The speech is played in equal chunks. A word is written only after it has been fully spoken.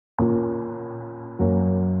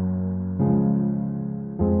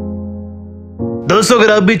दोस्तों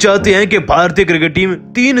अगर आप भी चाहते हैं कि भारतीय क्रिकेट टीम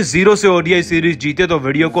 3-0 से ओडीआई सीरीज जीते तो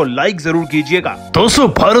वीडियो को लाइक जरूर कीजिएगा। दोस्तों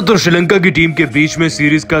भारत और श्रीलंका की टीम के बीच में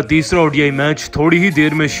सीरीज का तीसरा ओडीआई मैच थोड़ी ही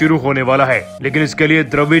देर में शुरू होने वाला है, लेकिन इसके लिए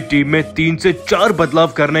द्रविड टीम में 3 से 4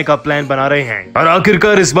 बदलाव करने का प्लान बना रहे हैं। और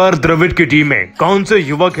आखिरकार इस बार द्रविड की टीम में कौन से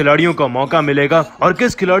युवा खिलाड़ियों को मौका मिलेगा और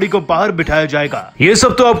किस खिलाड़ी को बाहर बिठाया जाएगा, ये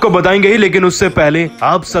सब तो आपको बताएंगे ही, लेकिन उससे पहले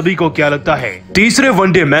आप सभी को क्या लगता है तीसरे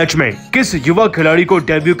वनडे मैच में किस युवा खिलाड़ी को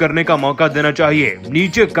डेब्यू करने का मौका देना चाहिए,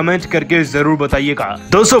 नीचे कमेंट करके जरूर बताइएगा।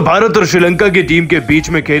 दोस्तों भारत और श्रीलंका की टीम के बीच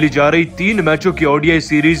में खेली जा रही 3 मैचों की ओडीआई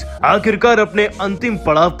सीरीज आखिरकार अपने अंतिम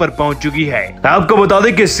पड़ाव पर पहुंच चुकी है। आपको बता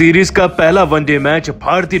दें कि सीरीज का पहला वनडे मैच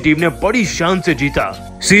भारतीय टीम ने बड़ी शान से जीता।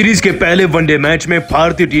 सीरीज के पहले वनडे मैच में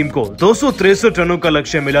भारतीय टीम को 263 रनों का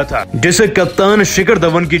लक्ष्य मिला था, जिसे कप्तान शिखर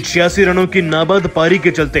धवन की 86 रनों की नाबाद पारी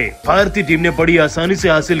के चलते भारतीय टीम ने बड़ी आसानी से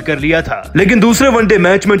हासिल कर लिया था। लेकिन दूसरे वनडे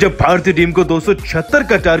मैच में जब भारतीय टीम को 276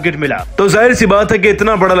 का टारगेट मिला तो जाहिर सी बात है कि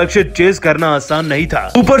इतना बड़ा लक्ष्य चेस करना आसान नहीं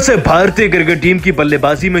था। ऊपर से भारतीय क्रिकेट टीम की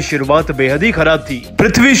बल्लेबाजी में शुरुआत बेहद ही खराब थी।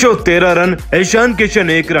 पृथ्वी शॉ 13 रन, ईशान किशन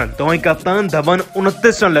 1 रन, तो वहीं कप्तान धवन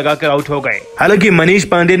 29 रन लगाकर आउट हो गए। हालांकि मनीष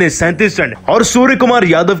पांडे ने 37 रन और सूर्य कुमार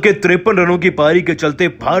यादव के 53 रनों की पारी के चलते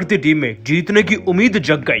भारतीय टीम में जीतने की उम्मीद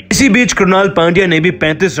जग गई। इसी बीच कृणाल पांड्या ने भी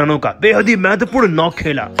 35 रनों का बेहद ही महत्वपूर्ण नॉक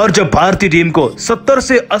खेला और जब भारतीय टीम को 70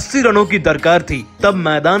 से 80 रनों की दरकार थी तब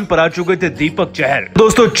मैदान पर आ चुके थे दीपक चहर।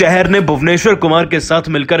 दोस्तों चहर ने भुवनेश्वर कुमार के साथ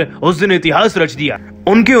मिलकर उस दिन इतिहास रच दिया।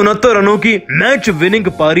 उनकी 69 रनों की मैच विनिंग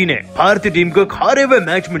पारी ने भारतीय टीम को हारे हुए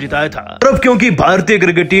मैच में जिताया था। और अब क्योंकि भारतीय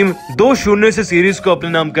क्रिकेट टीम 2-0 से सीरीज को अपने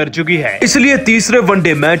नाम कर चुकी है, इसलिए तीसरे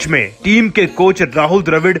वनडे मैच में टीम के कोच राहुल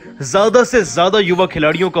द्रविड़ ज्यादा से ज्यादा युवा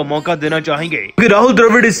खिलाड़ियों को मौका देना चाहेंगे, क्योंकि राहुल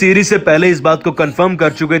द्रविड़ इस सीरीज से पहले इस बात को कंफर्म कर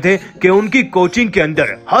चुके थे कि उनकी कोचिंग के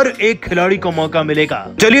अंदर हर एक खिलाड़ी को मौका मिलेगा।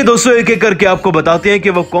 चलिए दोस्तों एक एक करके आपको बताते हैं कि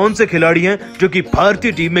वो कौन से खिलाड़ी हैं जो कि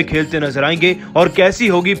भारतीय टीम में खेलते नजर आएंगे और कैसी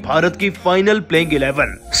होगी भारत की फाइनल प्लेइंग 11।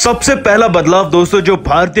 सबसे पहला बदलाव दोस्तों जो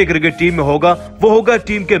भारतीय क्रिकेट टीम में होगा वो होगा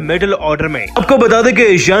टीम के मिडिल ऑर्डर में। आपको बता दें कि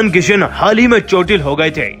ईशान किशन हाल ही में चोटिल हो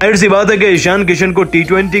गए थे। ऐसी बात है कि ईशान किशन को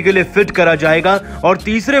T20 के लिए फिट करा जाएगा और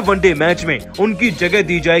तीसरे वनडे मैच में उनकी जगह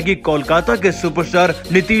दी जाएगी कोलकाता के सुपरस्टार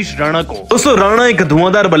नीतीश राणा को। दोस्तों राणा एक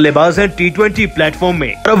धुआंधार बल्लेबाज है T20 प्लेटफॉर्म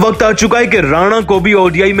में। अब वक्त आ चुका है कि राणा को भी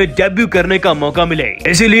ओडीआई में डेब्यू करने का मौका मिले,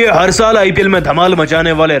 इसीलिए हर साल आईपीएल में धमाल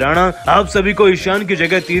मचाने वाले राणा आप सभी को ईशान की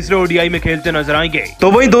जगह तीसरे ओडीआई में खेलते नजर आएंगे। तो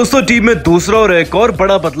वहीं दोस्तों टीम में दूसरा और एक और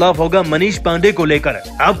बड़ा बदलाव होगा मनीष पांडे को लेकर।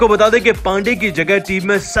 आपको बता दें कि पांडे की जगह टीम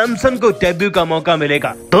में सैमसन को डेब्यू का मौका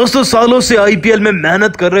मिलेगा। दोस्तों सालों से आईपीएल में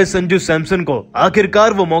मेहनत कर रहे संजू सैमसन को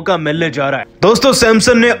आखिरकार वो मौका मिलने जा रहा है। दोस्तों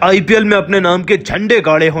सैमसन ने आईपीएल में अपने नाम के झंडे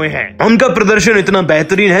गाड़े हुए हैं। उनका प्रदर्शन इतना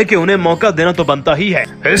बेहतरीन है कि उन्हें मौका देना तो बनता ही है।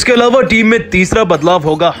 इसके अलावा टीम में तीसरा बदलाव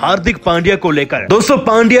होगा हार्दिक पांड्या को लेकर। दोस्तों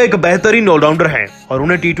पांड्या एक बेहतरीन ऑलराउंडर है और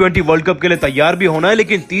उन्हें T20 वर्ल्ड कप के लिए तैयार भी होना है,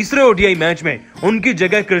 लेकिन तीसरे ओडीआई मैच में उनकी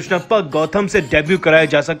जगह कृष्णप्पा गौतम से डेब्यू कराया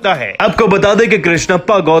जा सकता है। आपको बता दें कि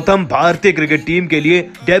कृष्णप्पा गौतम भारतीय क्रिकेट टीम के लिए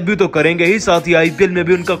डेब्यू तो करेंगे ही, साथ ही आईपीएल में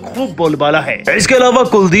भी उनका खूब बोलबाला है। इसके अलावा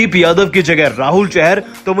कुलदीप यादव की जगह राहुल चहर,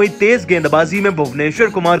 तो वहीं तेज गेंदबाजी में भुवनेश्वर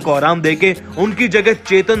कुमार को आराम देके उनकी जगह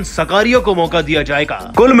चेतन सकारिया को मौका दिया जाएगा।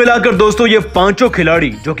 कुल मिलाकर दोस्तों ये 5 खिलाड़ी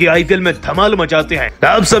जो कि आईपीएल में धमाल मचाते हैं,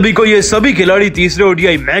 आप सभी को ये सभी खिलाड़ी तीसरे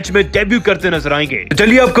ओडीआई मैच में डेब्यू करते नजर आएंगे।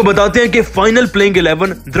 चलिए आपको बताते हैं कि फाइनल प्लेइंग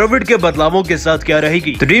 11 द्रविड़ के बदलावों के साथ क्या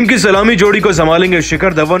रहेगी। तो टीम की सलामी जोड़ी को संभालेंगे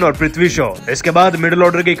शिखर धवन और पृथ्वी शॉ। इसके बाद मिडिल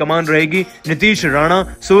ऑर्डर की कमान रहेगी नीतीश राणा,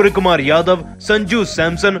 सूर्य कुमार यादव, संजू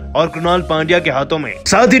सैमसन और कृणाल पांड्या के हाथों में।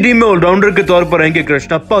 साथ ही टीम में ऑलराउंडर के तौर पर रहेंगे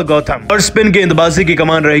कृष्णप्पा गौतम और स्पिन गेंदबाजी की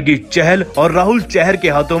कमान रहेगी चहल और राहुल चहर के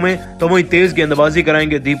हाथों में। तो वहीं तेज गेंदबाजी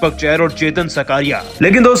कराएंगे दीपक चहर और चेतन सकारिया।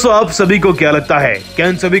 लेकिन दोस्तों आप सभी को क्या लगता है, क्या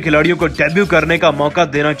इन सभी खिलाड़ियों को डेब्यू करने का मौका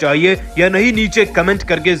देना चाहिए या नहीं, नीचे कमेंट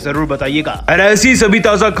करके जरूर बताइएगा। और ऐसी सभी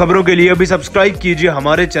ताजा खबरों के लिए अभी सब्सक्राइब कीजिए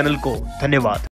हमारे चैनल को। धन्यवाद।